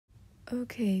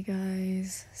Okay,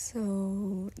 guys,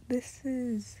 so this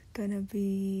is gonna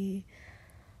be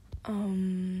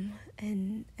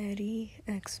an Eddie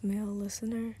ex-male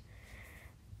listener,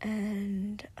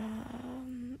 and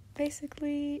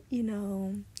basically,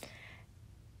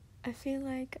 I feel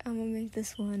like I'm gonna make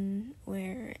this one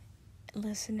where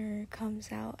listener comes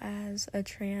out as a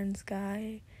trans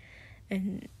guy,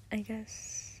 and I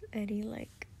guess Eddie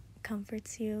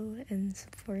comforts you and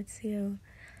supports you.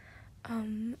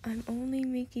 I'm only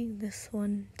making this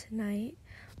one tonight.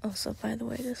 Also, by the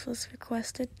way, this was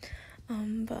requested.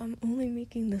 But I'm only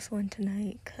making this one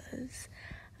tonight because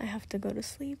I have to go to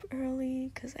sleep early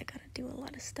because I gotta do a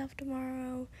lot of stuff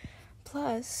tomorrow.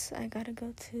 Plus, I gotta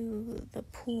go to the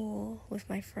pool with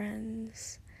my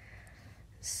friends.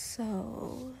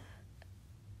 So,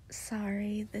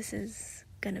 sorry, this is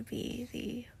gonna be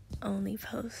the only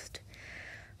post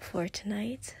for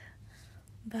tonight.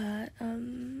 But,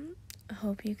 I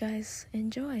hope you guys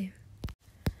enjoy.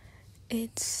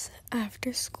 It's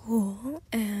after school,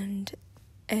 and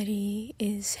Eddie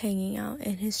is hanging out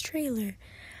in his trailer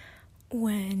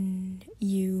when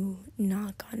you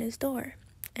knock on his door,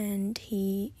 and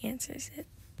he answers it.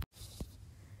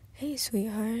 Hey,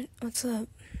 sweetheart, what's up?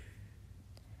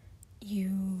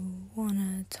 You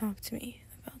wanna talk to me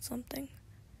about something?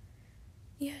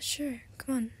 Yeah, sure,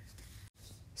 come on.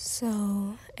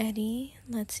 So, Eddie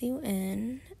lets you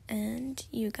in, and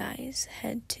you guys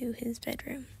head to his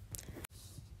bedroom.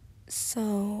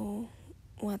 So,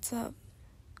 what's up?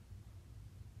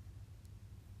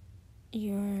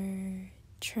 You're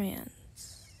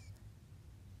trans.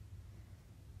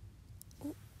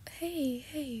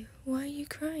 Hey, why are you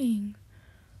crying?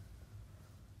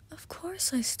 Of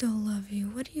course I still love you.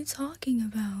 What are you talking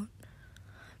about?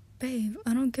 Babe,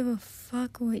 I don't give a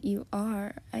fuck what you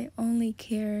are. I only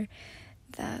care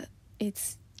that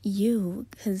it's you,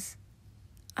 because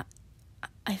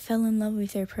I fell in love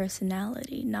with your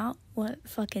personality, not what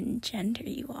fucking gender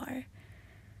you are.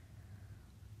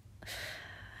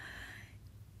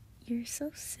 You're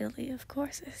so silly. Of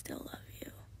course I still love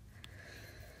you.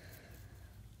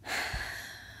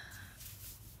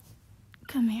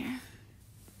 Come here.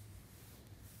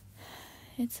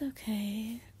 It's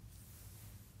okay.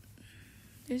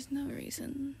 There's no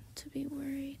reason to be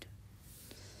worried.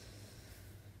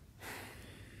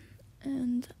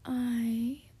 And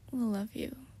I will love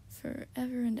you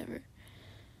forever and ever,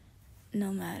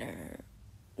 no matter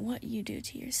what you do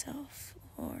to yourself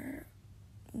or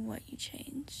what you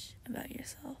change about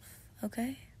yourself,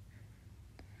 okay?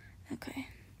 Okay.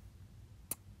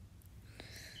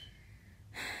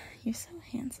 You're so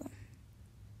handsome.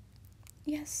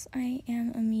 Yes, I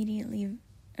am immediately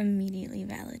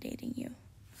validating you.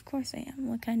 Of course I am.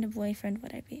 What kind of boyfriend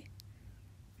would I be?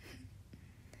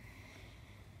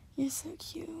 You're so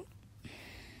cute.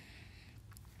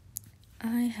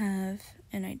 I have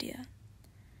an idea.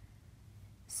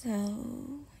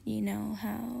 So, you know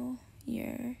how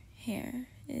your hair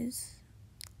is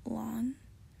long?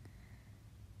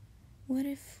 What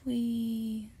if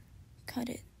we cut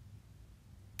it?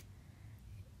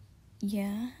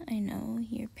 Yeah, I know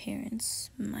your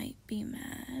parents might be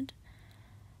mad,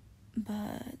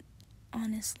 but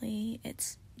honestly,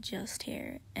 it's just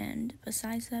hair, and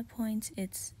besides that point,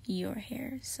 it's your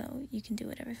hair, so you can do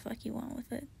whatever fuck you want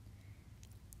with it.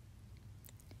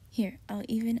 Here, I'll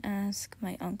even ask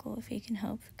my uncle if he can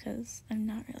help, because I'm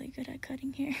not really good at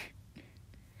cutting hair.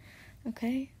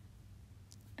 Okay?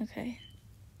 Okay.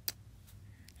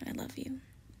 I love you,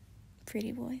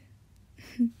 pretty boy.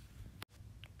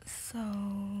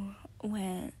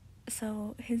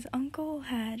 So his uncle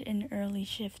had an early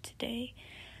shift today,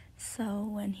 so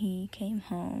when he came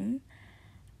home,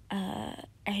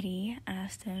 Eddie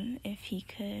asked him if he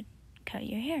could cut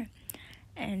your hair,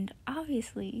 and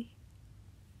obviously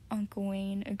Uncle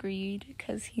Wayne agreed,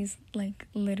 because he's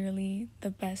literally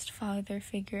the best father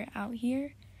figure out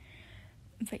here.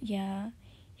 But yeah,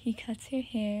 he cuts your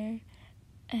hair,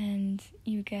 and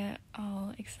you get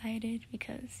all excited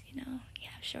because, you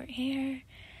have short hair,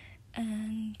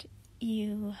 and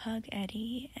you hug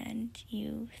Eddie, and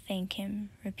you thank him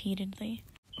repeatedly.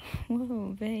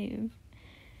 Whoa, babe.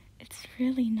 It's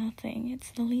really nothing.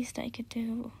 It's the least I could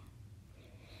do.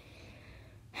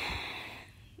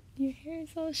 Your hair is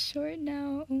all short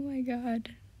now. Oh my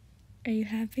god. Are you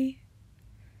happy?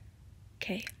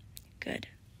 Okay, good.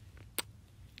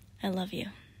 I love you.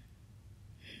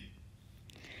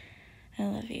 I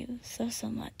love you so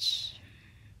much.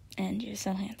 And you're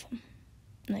so handsome.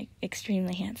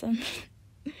 Extremely handsome.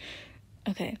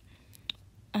 Okay.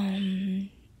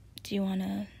 Do you want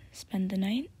to spend the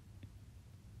night?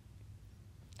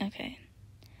 Okay.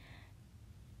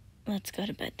 Let's go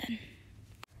to bed then.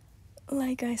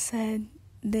 like I said,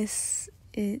 this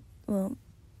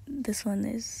one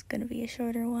is gonna be a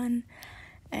shorter one,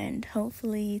 and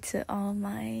hopefully to all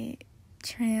my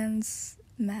trans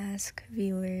mask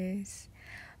viewers,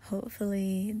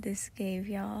 hopefully this gave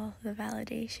y'all the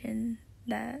validation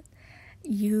that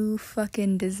you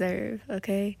fucking deserve,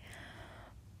 okay?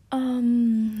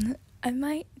 I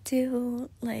might do,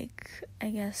 like,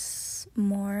 I guess,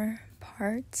 more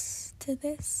parts to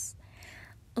this.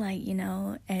 Like, you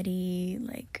know, Eddie,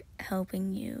 like,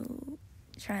 helping you,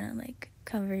 trying to, like,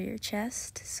 cover your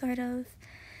chest, sort of.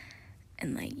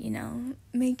 And, like, you know,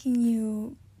 making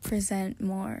you present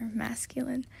more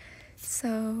masculine.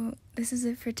 So, this is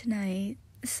it for tonight.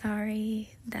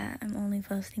 Sorry that I'm only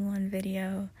posting one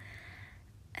video.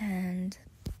 And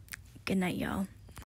good night, y'all.